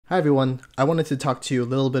Hi everyone, I wanted to talk to you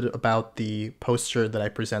a little bit about the poster that I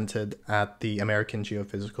presented at the American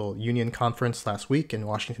Geophysical Union Conference last week in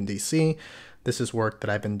Washington, D.C. This is work that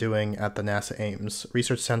I've been doing at the NASA Ames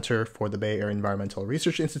Research Center for the Bay Area Environmental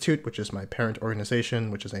Research Institute, which is my parent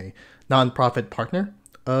organization, which is a nonprofit partner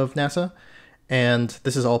of NASA. And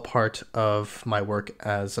this is all part of my work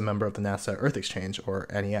as a member of the NASA Earth Exchange, or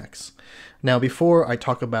NEX. Now, before I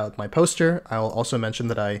talk about my poster, I will also mention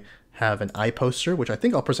that I have an iPoster, which I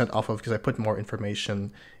think I'll present off of because I put more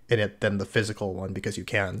information in it than the physical one because you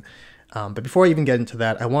can. But before I even get into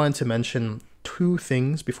that, I wanted to mention two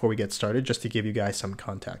things before we get started, just to give you guys some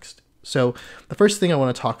context. So the first thing I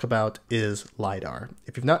want to talk about is LiDAR.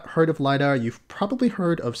 If you've not heard of LiDAR, you've probably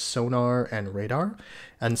heard of sonar and radar.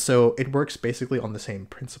 And so it works basically on the same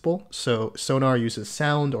principle. So sonar uses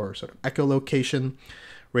sound or sort of echolocation.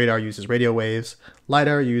 Radar uses radio waves.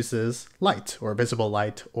 LiDAR uses light or visible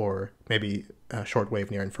light or maybe shortwave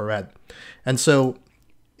near infrared. And so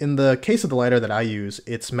in the case of the LiDAR that I use,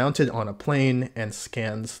 it's mounted on a plane and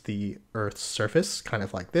scans the Earth's surface, kind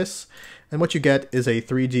of like this. And what you get is a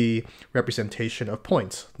 3D representation of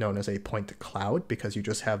points, known as a point cloud, because you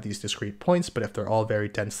just have these discrete points, but if they're all very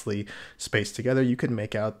densely spaced together, you can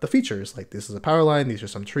make out the features. Like this is a power line, these are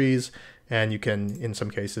some trees, and you can, in some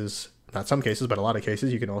cases, not some cases, but a lot of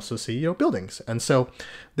cases, you can also see, buildings. And so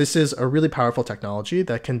this is a really powerful technology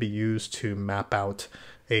that can be used to map out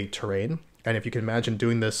a terrain. And if you can imagine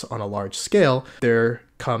doing this on a large scale, there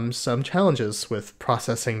comes some challenges with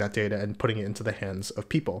processing that data and putting it into the hands of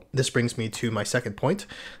people. This brings me to my second point.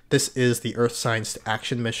 This is the Earth Science to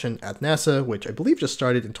Action mission at NASA, which I believe just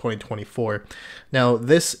started in 2024. Now,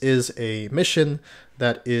 this is a mission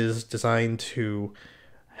that is designed to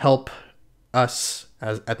help us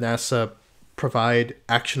at NASA provide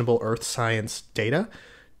actionable Earth science data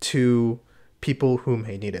to people who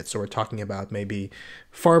may need it. So we're talking about maybe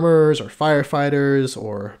farmers or firefighters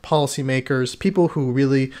or policymakers, people who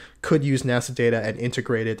really could use NASA data and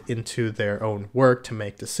integrate it into their own work to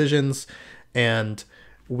make decisions. And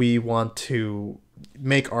we want to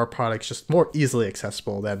make our products just more easily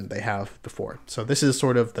accessible than they have before. So this is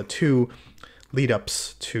sort of the two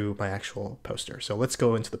lead-ups to my actual poster. So let's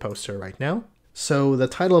go into the poster right now. So the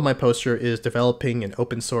title of my poster is Developing an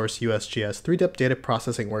Open Source USGS 3-Dep Data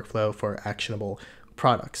Processing Workflow for Actionable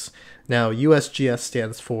Products. Now, USGS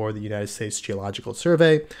stands for the United States Geological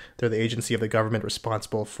Survey. They're the agency of the government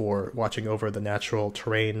responsible for watching over the natural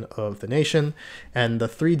terrain of the nation. And the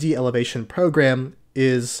 3D elevation program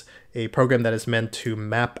is a program that is meant to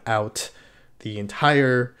map out the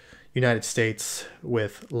entire United States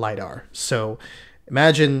with LiDAR. So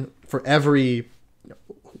imagine for every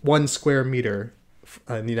 1 square meter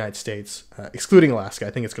in the United States, excluding Alaska,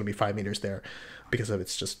 I think it's going to be 5 meters there because of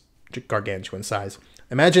its just gargantuan size.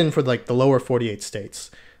 Imagine for like the lower 48 states,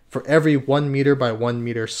 for every 1 meter by 1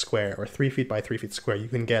 meter square or 3 feet by 3 feet square, you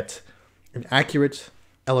can get an accurate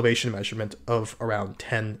elevation measurement of around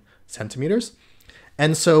 10 centimeters.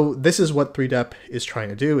 And so this is what 3DEP is trying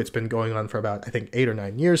to do. It's been going on for about, I think, 8 or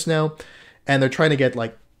 9 years now. And they're trying to get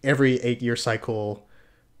like every 8-year cycle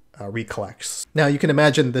recollects. Now you can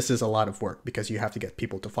imagine this is a lot of work because you have to get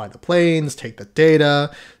people to fly the planes, take the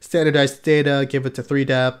data, standardize the data, give it to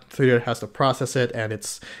 3DEP. 3DEP has to process it, and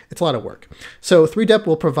it's a lot of work. So 3DEP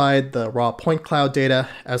will provide the raw point cloud data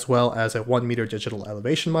as well as a 1 meter digital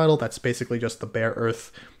elevation model. That's basically just the bare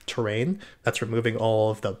earth terrain. That's removing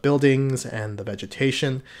all of the buildings and the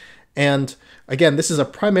vegetation. And again, this is a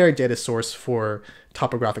primary data source for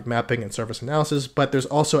topographic mapping and surface analysis, but there's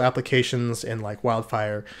also applications in like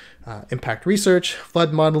wildfire impact research,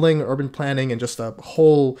 flood modeling, urban planning, and just a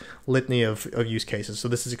whole litany of use cases. So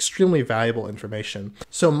this is extremely valuable information.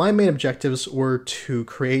 So my main objectives were to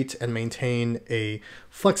create and maintain a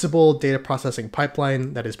flexible data processing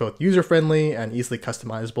pipeline that is both user-friendly and easily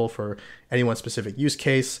customizable for any one specific use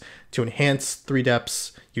case, to enhance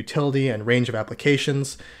 3DEP's utility and range of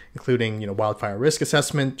applications, including wildfire risk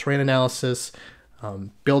assessment, terrain analysis,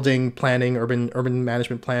 building planning, urban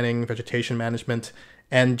management planning, vegetation management,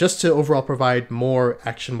 and just to overall provide more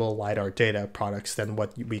actionable LiDAR data products than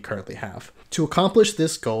what we currently have. To accomplish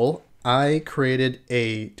this goal, I created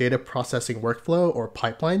a data processing workflow or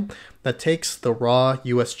pipeline that takes the raw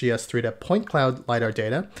USGS 3DEP point cloud LiDAR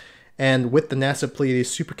data, and with the NASA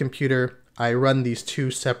Pleiades supercomputer, I run these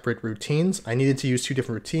two separate routines. I needed to use two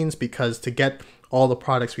different routines because to get all the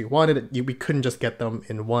products we wanted, we couldn't just get them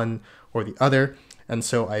in one or the other. And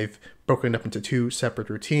so I've broken it up into two separate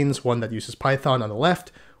routines, one that uses Python on the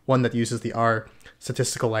left, one that uses the R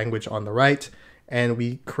statistical language on the right. And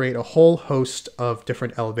we create a whole host of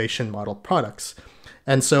different elevation model products.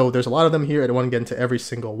 And so there's a lot of them here. I don't want to get into every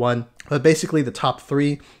single one, but basically the top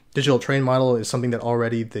three, digital terrain model is something that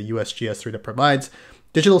already the USGS 3D provides.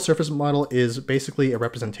 Digital surface model is basically a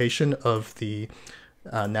representation of the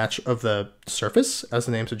surface, as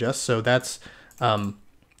the name suggests. So that's, let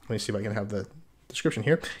me see if I can have the description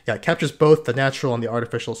here. Yeah, it captures both the natural and the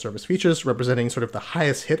artificial surface features, representing sort of the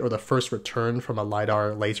highest hit or the first return from a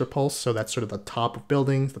LiDAR laser pulse. So that's sort of the top of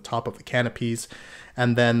buildings, the top of the canopies.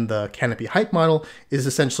 And then the canopy height model is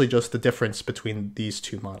essentially just the difference between these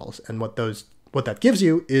two models. And what that gives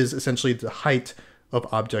you is essentially the height of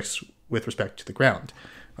objects with respect to the ground.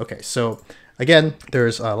 Okay, so again,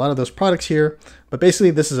 there's a lot of those products here, but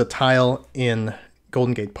basically this is a tile in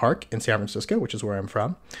Golden Gate Park in San Francisco, which is where I'm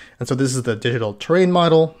from. And so this is the digital terrain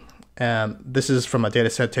model. And this is from a data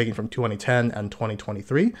set taken from 2010 and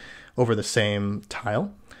 2023 over the same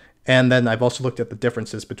tile. And then I've also looked at the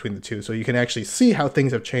differences between the two. So you can actually see how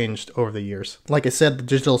things have changed over the years. Like I said, the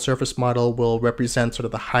digital surface model will represent sort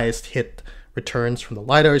of the highest hit returns from the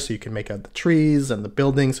LiDAR. So you can make out the trees and the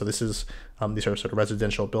buildings. So this is, these are sort of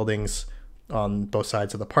residential buildings on both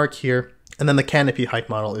sides of the park here. And then the canopy height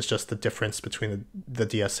model is just the difference between the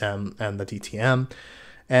DSM and the DTM.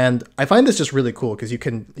 And I find this just really cool because you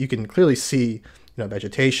can clearly see,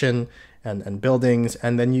 vegetation and buildings,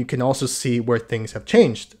 and then you can also see where things have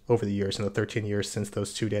changed over the years in the 13 years since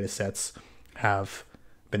those two data sets have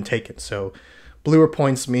been taken. So bluer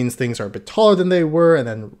points means things are a bit taller than they were, and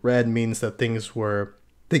then red means that things were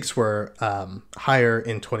higher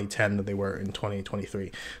in 2010 than they were in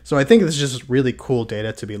 2023. So I think this is just really cool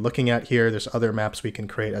data to be looking at here. There's other maps we can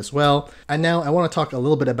create as well. And now I want to talk a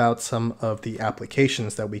little bit about some of the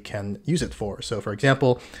applications that we can use it for. So for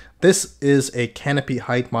example, this is a canopy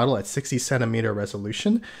height model at 60 centimeter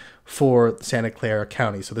resolution for Santa Clara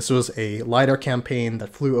County. So this was a LiDAR campaign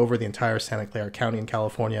that flew over the entire Santa Clara County in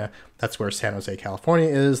California. That's where San Jose, California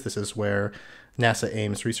is. This is where NASA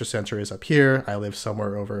Ames Research Center is up here. I live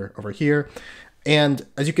somewhere over here. And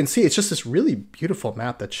as you can see, it's just this really beautiful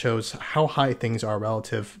map that shows how high things are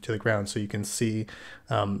relative to the ground. So you can see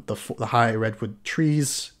the high redwood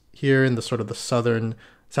trees here in the sort of the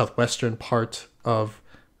southwestern part of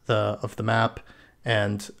the map,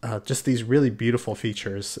 and just these really beautiful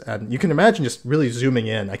features. And you can imagine just really zooming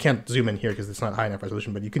in. I can't zoom in here because it's not high enough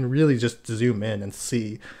resolution, but you can really just zoom in and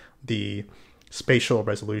see the spatial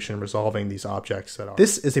resolution resolving these objects that are.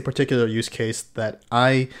 This is a particular use case that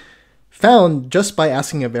I found just by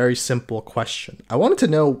asking a very simple question. I wanted to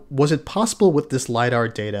know, was it possible with this LiDAR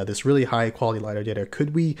data, this really high quality LiDAR data,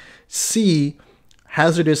 could we see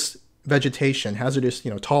hazardous vegetation, hazardous,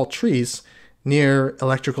 tall trees near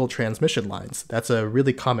electrical transmission lines? That's a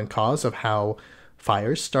really common cause of how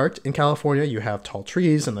fires start in California. You have tall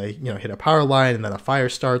trees and they, hit a power line and then a fire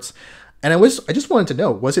starts. And I just wanted to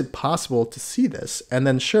know, was it possible to see this? And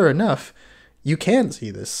then sure enough, you can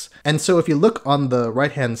see this. And so if you look on the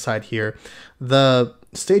right-hand side here, the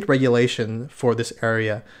state regulation for this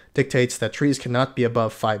area dictates that trees cannot be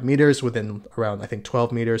above 5 meters within around, I think,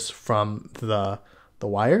 12 meters from the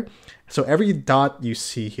wire. So every dot you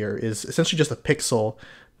see here is essentially just a pixel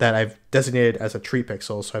that I've designated as a tree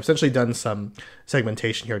pixel. So I've essentially done some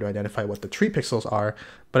segmentation here to identify what the tree pixels are,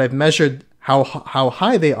 but I've measured how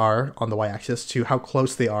high they are on the y-axis to how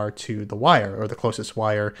close they are to the wire, or the closest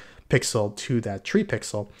wire pixel to that tree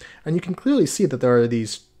pixel. And you can clearly see that there are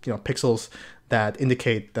these pixels that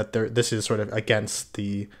indicate that this is sort of against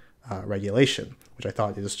the regulation, which I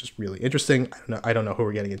thought is just really interesting. I don't know who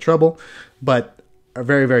we're getting in trouble, but a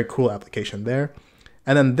very, very cool application there.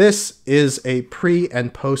 And then this is a pre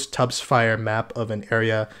and post Tubbs fire map of an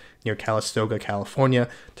area near Calistoga, California.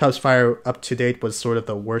 Tubbs fire up to date was sort of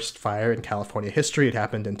the worst fire in California history. It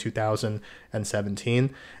happened in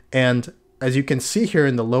 2017. And as you can see here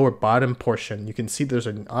in the lower bottom portion, you can see there's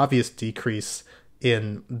an obvious decrease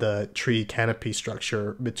in the tree canopy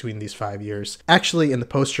structure between these 5 years. Actually, in the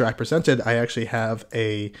poster I presented, I actually have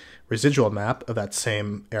a residual map of that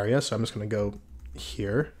same area. So I'm just going to go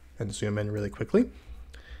here and zoom in really quickly.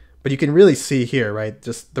 But you can really see here, right,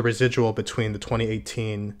 just the residual between the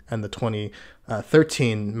 2018 and the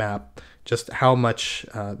 2013 map, just how much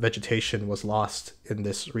vegetation was lost in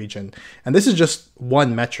this region. And this is just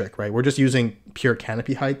one metric, right? We're just using pure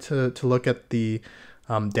canopy height to look at the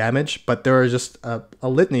damage, but there are just a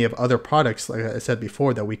litany of other products, like I said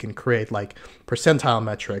before, that we can create, like percentile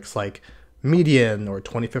metrics, like median or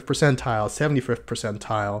 25th percentile, 75th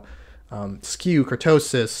percentile, skew,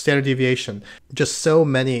 kurtosis, standard deviation, just so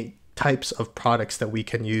many types of products that we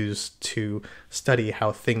can use to study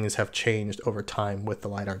how things have changed over time with the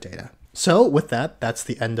LiDAR data. So with that, that's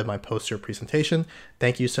the end of my poster presentation.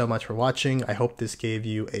 Thank you so much for watching. I hope this gave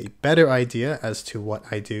you a better idea as to what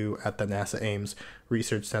I do at the NASA Ames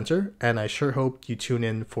Research Center, and I sure hope you tune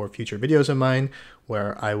in for future videos of mine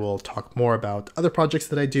where I will talk more about other projects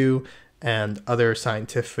that I do and other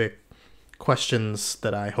scientific questions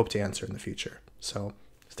that I hope to answer in the future. So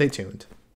stay tuned.